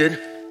existed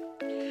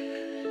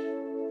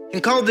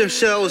and called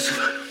themselves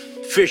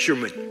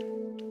fishermen.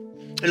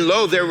 And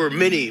lo, there were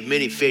many,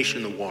 many fish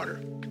in the water.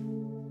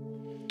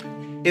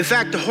 In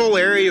fact, the whole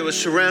area was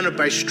surrounded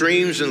by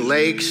streams and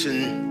lakes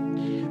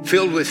and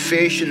filled with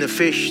fish, and the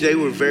fish, they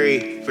were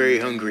very, very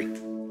hungry.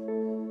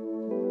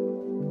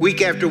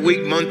 Week after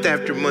week, month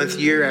after month,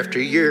 year after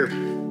year,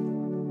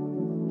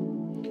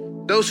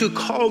 those who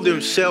called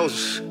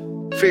themselves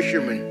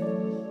fishermen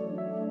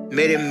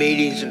met in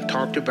meetings and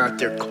talked about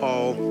their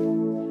call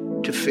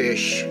to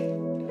fish,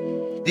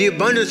 the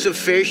abundance of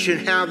fish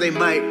and how they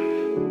might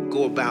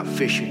go about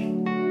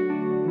fishing.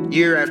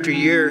 Year after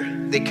year,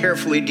 they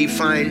carefully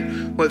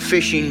defined what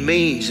fishing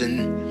means,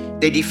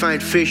 and they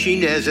defined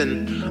fishing as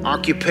an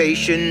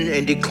occupation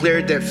and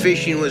declared that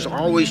fishing was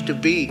always to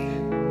be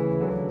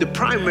the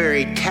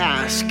primary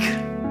task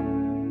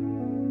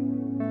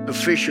of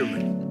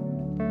fishermen.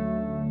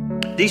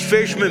 These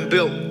fishermen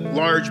built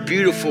large,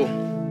 beautiful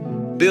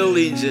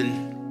buildings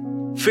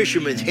and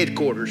fishermen's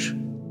headquarters.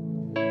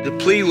 The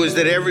plea was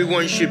that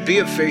everyone should be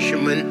a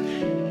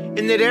fisherman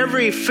and that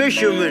every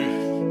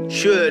fisherman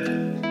should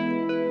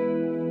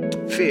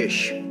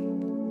fish.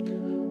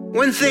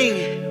 One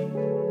thing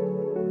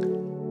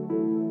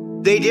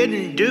they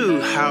didn't do,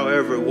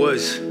 however,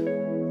 was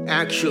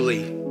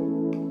actually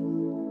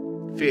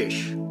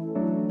fish.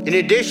 In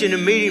addition to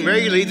meeting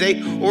regularly,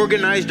 they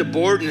organized a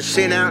board and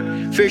sent out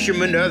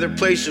fishermen to other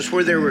places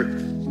where there were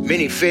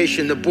many fish,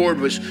 and the board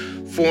was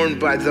formed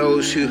by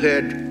those who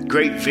had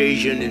great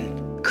vision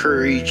and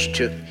courage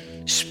to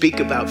speak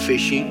about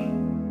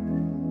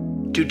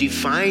fishing, to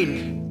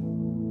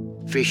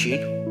define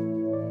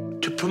fishing,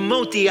 to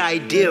promote the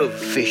idea of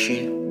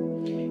fishing.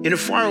 In a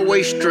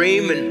faraway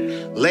stream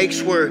and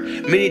lakes where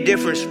many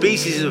different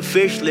species of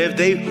fish live,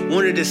 they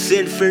wanted to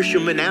send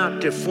fishermen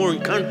out to foreign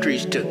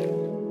countries to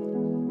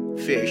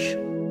fish.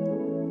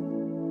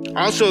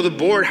 Also, the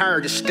board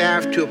hired a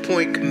staff to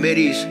appoint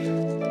committees.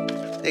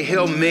 They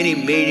held many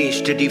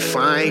meetings to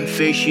define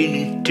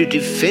fishing, to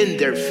defend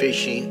their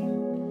fishing,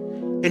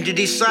 and to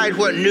decide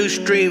what new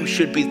streams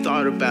should be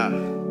thought about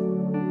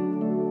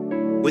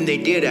when they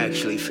did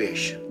actually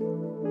fish.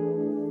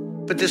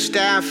 But the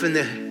staff and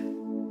the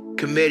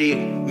committee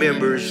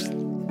members,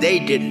 they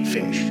didn't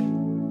fish.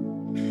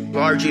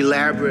 Large,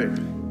 elaborate,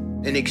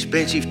 and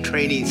expensive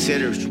training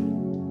centers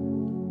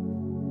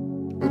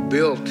were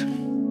built,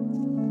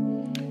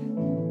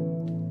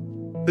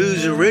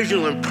 whose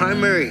original and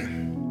primary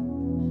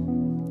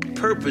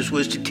purpose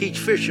was to teach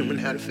fishermen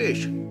how to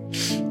fish.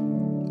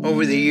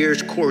 Over the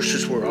years,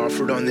 courses were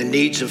offered on the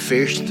needs of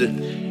fish, the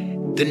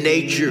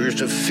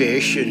natures of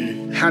fish,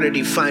 and how to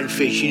define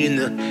fishing, and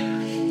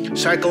the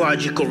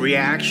psychological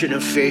reaction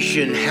of fish,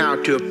 and how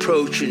to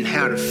approach and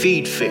how to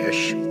feed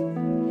fish.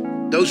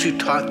 Those who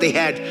taught, they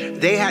had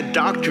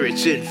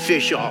doctorates in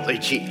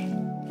fishology.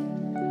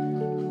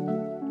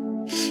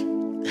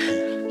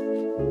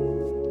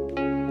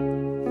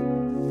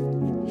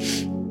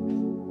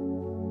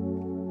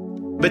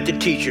 But the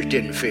teachers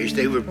didn't fish.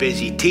 They were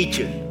busy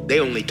teaching. They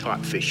only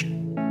taught fishing.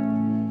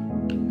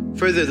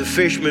 Further, the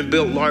fishermen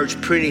built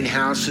large printing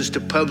houses to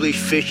publish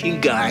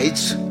fishing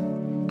guides.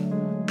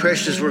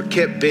 Presses were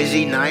kept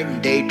busy night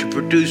and day to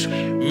produce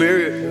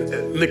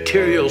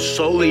material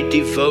solely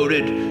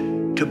devoted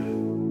to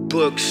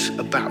books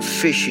about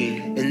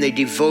fishing, and they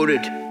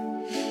devoted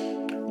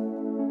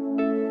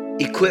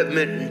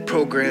equipment and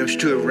programs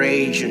to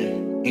arrange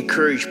and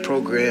encourage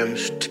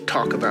programs to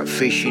talk about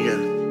fishing.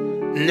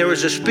 And there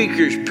was a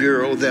speakers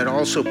bureau that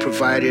also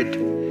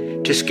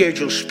provided to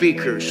schedule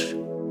speakers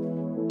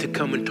to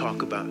come and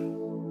talk about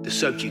the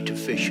subject of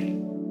fishing.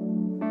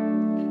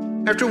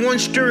 After one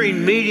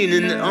stirring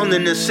meeting on the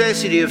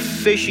necessity of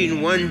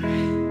fishing,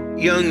 one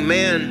young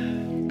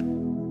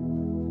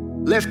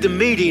man left the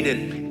meeting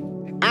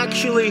and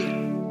actually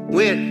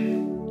went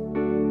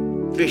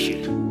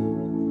fishing.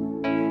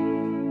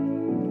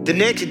 The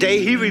next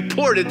day, he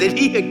reported that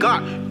he had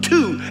caught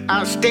 2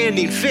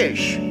 outstanding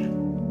fish,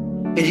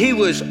 and he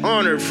was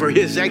honored for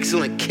his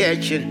excellent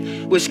catch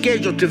and was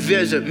scheduled to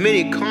visit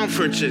many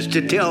conferences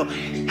to tell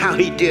how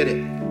he did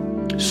it.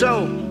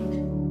 So,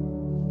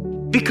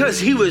 because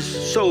he was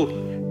so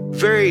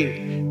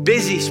very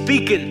busy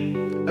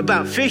speaking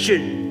about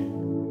fishing,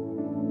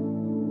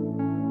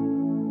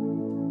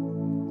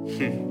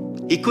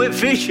 he quit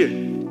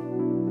fishing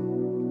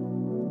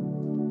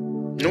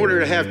in order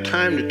to have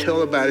time to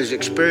tell about his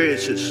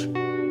experiences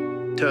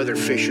to other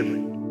fishermen.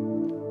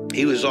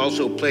 He was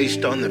also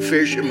placed on the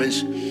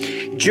fishermen's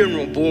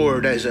general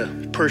board as a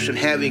person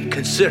having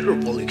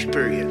considerable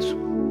experience.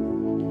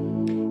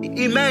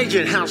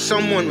 Imagine how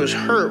someone was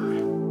hurt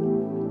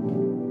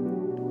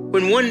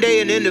when one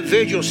day an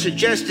individual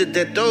suggested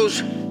that those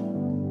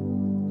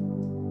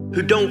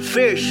who don't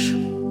fish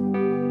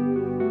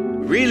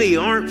really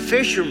aren't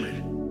fishermen.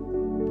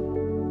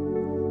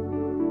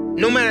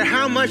 No matter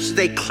how much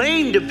they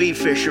claim to be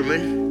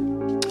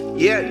fishermen,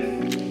 yet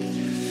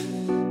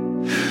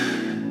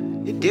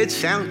it did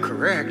sound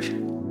correct.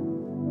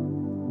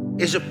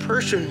 Is a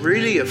person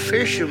really a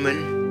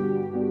fisherman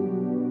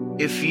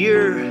if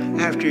year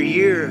after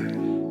year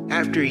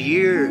after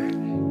year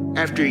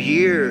after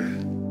year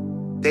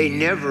they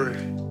never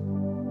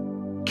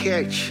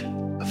catch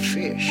a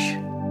fish?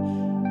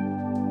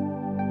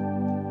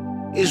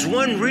 Is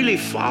one really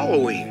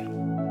following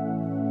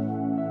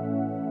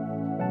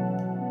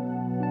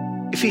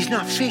if he's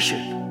not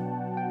fishing?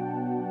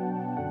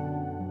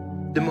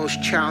 The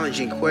most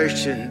challenging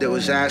question that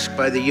was asked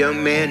by the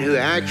young man who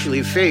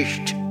actually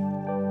fished: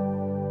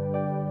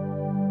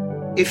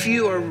 if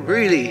you are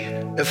really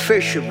a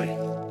fisherman,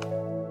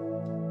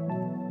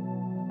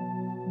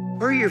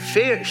 where are your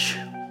fish?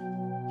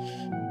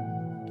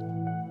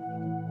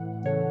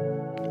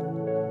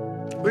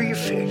 Where are your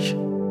fish?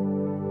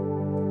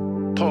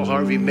 Paul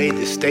Harvey made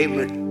this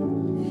statement.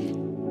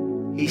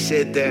 He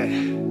said that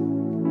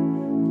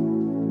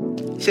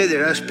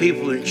us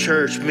people in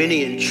church,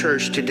 many in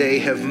church today,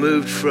 have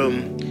moved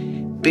from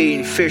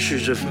being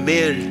fishers of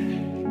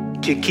men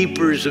to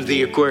keepers of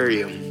the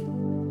aquarium.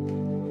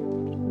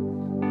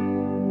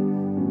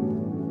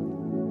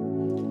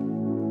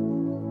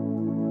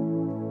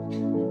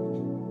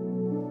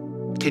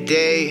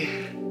 Today,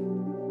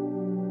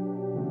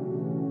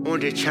 I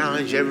want to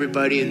challenge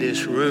everybody in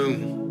this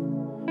room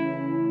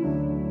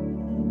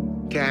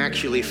to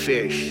actually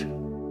fish.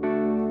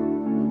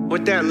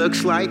 What that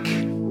looks like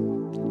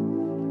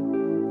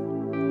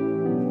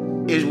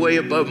is way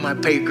above my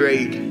pay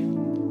grade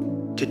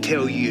to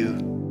tell you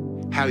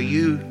how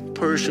you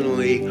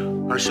personally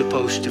are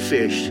supposed to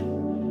fish.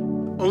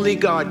 Only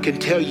God can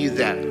tell you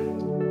that.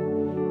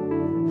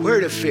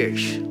 Where to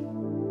fish,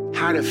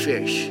 how to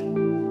fish.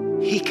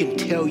 He can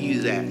tell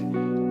you that.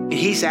 And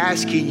He's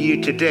asking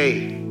you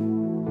today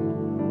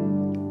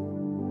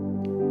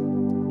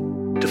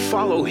to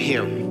follow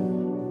Him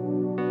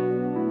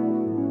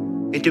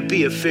and to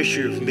be a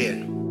fisher of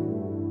men.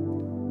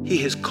 He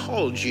has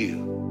called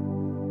you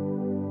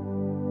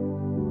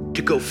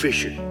to go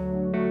fishing.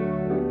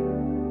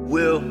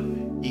 Will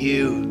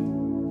you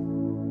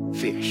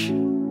fish?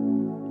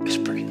 Let's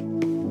pray.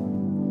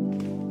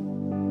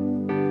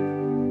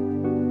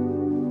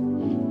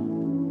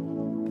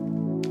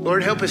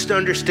 Lord, help us to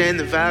understand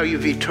the value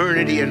of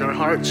eternity in our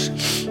hearts.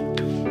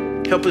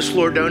 Help us,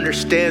 Lord, to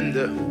understand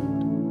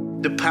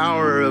the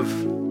power of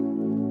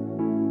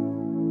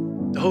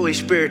the Holy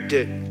Spirit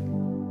that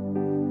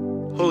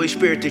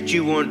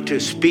you want to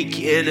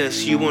speak in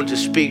us, you want to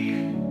speak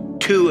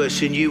to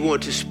us, and you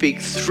want to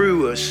speak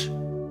through us.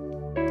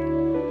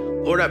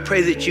 Lord, I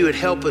pray that you would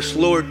help us,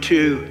 Lord,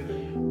 to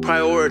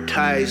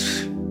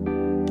prioritize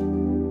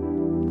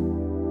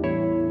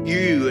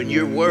you and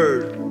your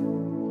word.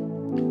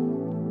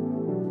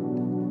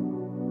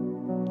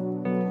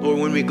 Lord,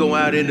 when we go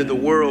out into the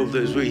world,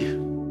 as we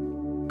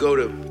go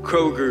to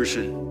Kroger's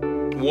and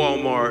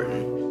Walmart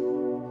and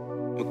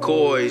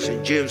McCoy's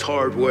and Jim's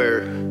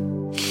Hardware,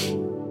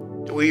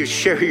 will you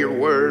share your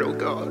word, oh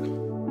God?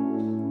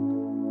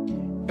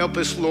 Help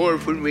us,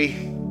 Lord, when we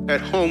at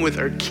home with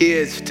our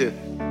kids, to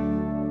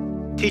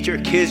teach our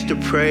kids to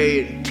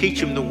pray and teach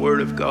them the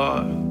word of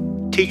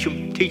God. Teach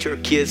our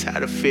kids how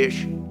to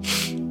fish.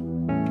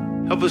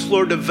 Help us,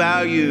 Lord, to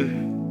value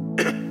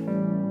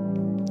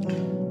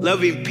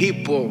loving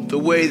people the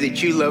way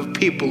that you love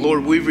people.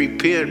 Lord, we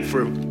repent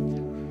for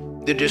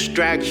the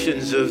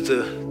distractions of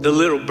the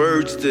little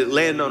birds that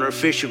land on our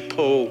fishing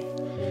pole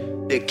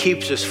that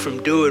keeps us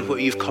from doing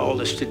what you've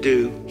called us to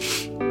do.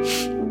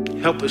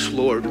 Help us,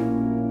 Lord,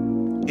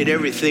 in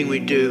everything we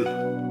do,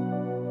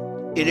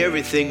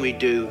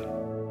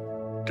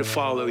 to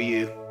follow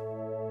you.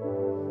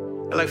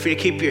 I'd like for you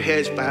to keep your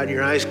heads bowed and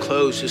your eyes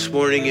closed this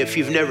morning. If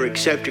you've never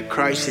accepted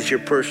Christ as your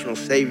personal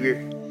Savior,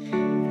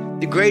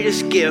 The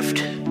greatest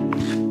gift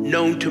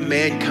known to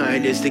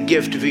mankind is the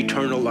gift of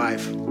eternal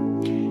life.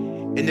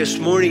 And this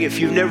morning, if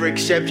you've never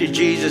accepted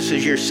Jesus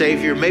as your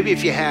Savior, maybe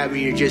if you have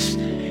and you just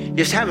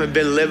haven't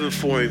been living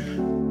for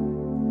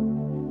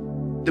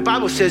him. The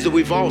Bible says that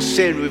we've all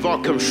sinned. We've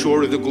all come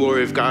short of the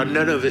glory of God.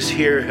 None of us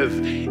here have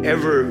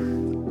ever,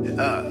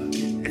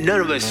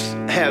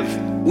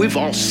 we've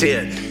all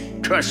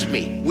sinned. Trust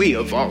me, we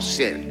have all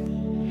sinned.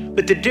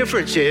 But the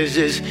difference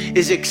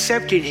is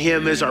accepting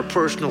him as our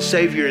personal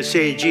Savior and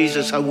saying,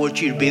 Jesus, I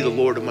want you to be the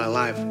Lord of my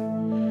life.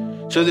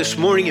 So this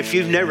morning, if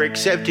you've never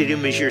accepted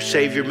him as your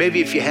Savior, maybe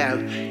if you have,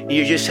 and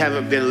you just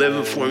haven't been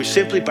living for him,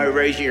 simply by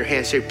raising your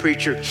hand, say,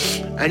 preacher,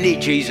 I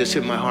need Jesus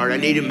in my heart. I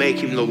need to make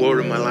him the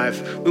Lord of my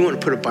life. We want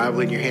to put a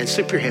Bible in your hand.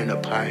 Slip your hand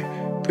up high.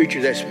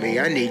 Preacher, that's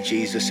me. I need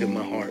Jesus in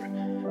my heart.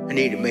 I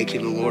need to make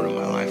him the Lord of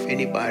my life.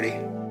 Anybody?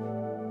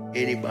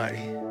 Anybody?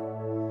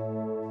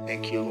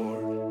 Thank you, Lord.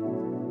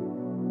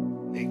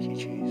 Thank you,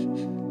 Jesus.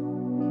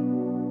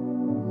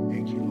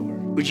 Thank you,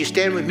 Lord. Would you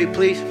stand with me,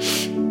 please?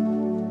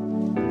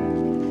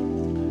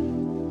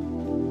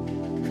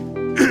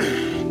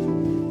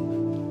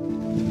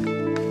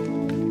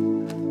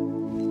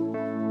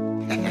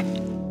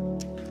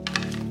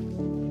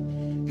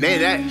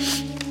 Man,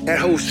 that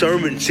whole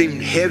sermon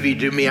seemed heavy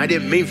to me. I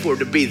didn't mean for it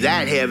to be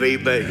that heavy,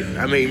 but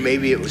I mean,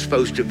 maybe it was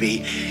supposed to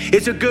be.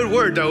 It's a good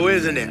word though,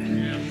 isn't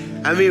it?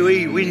 I mean,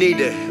 we need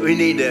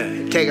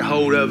to take a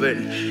hold of it.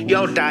 And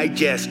y'all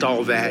digest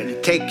all that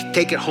and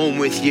take it home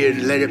with you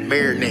and let it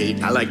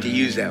marinate. I like to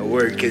use that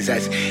word because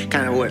that's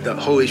kind of what the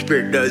Holy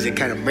Spirit does. It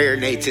kind of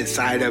marinates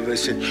inside of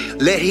us, and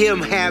let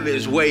him have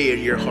his way in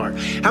your heart.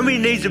 How many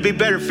needs to be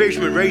better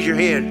fishermen? Raise your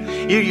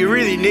hand. You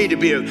really need to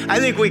be. I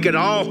think we could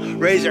all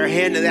raise our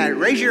hand to that.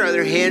 Raise your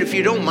other hand if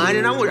you don't mind.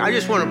 And I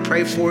just want to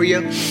pray for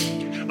you.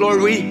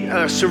 Lord, we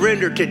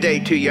surrender today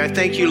to you. I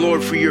thank you,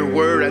 Lord, for your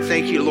word. I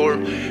thank you,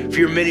 Lord, for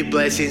your many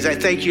blessings. I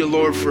thank you,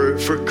 Lord, for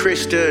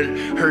Krista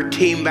and her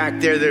team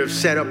back there that have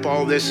set up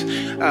all this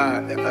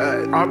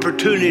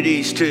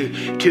opportunities to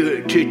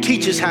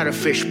teach us how to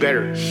fish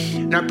better.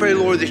 And I pray,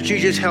 Lord, that you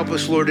just help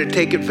us, Lord, to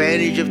take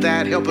advantage of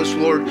that. Help us,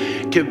 Lord,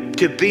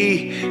 to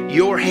be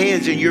your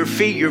hands and your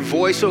feet, your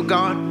voice, oh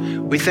God.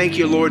 We thank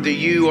you, Lord, that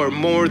you are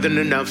more than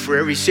enough for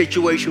every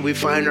situation we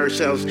find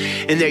ourselves,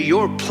 and that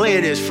your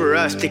plan is for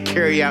us to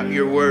carry out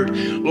your word.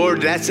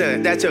 Lord, that's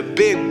a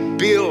big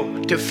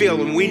bill to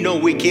fill, and we know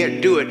we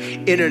can't do it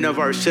in and of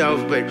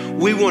ourselves, but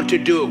we want to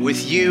do it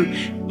with you.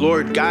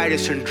 Lord, guide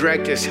us and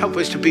direct us. Help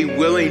us to be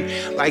willing,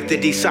 like the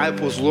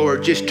disciples,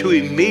 Lord, just to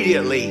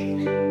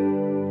immediately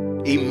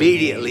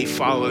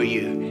follow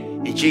you.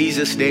 In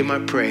Jesus' name I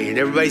pray. And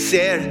everybody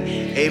said,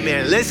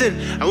 amen. Listen,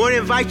 I want to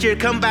invite you to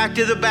come back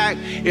to the back.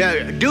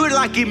 Yeah, do it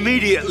like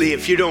immediately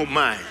if you don't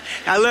mind.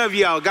 I love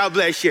y'all. God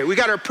bless you. We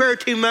got our prayer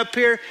team up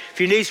here.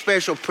 If you need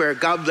special prayer,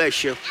 God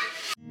bless you.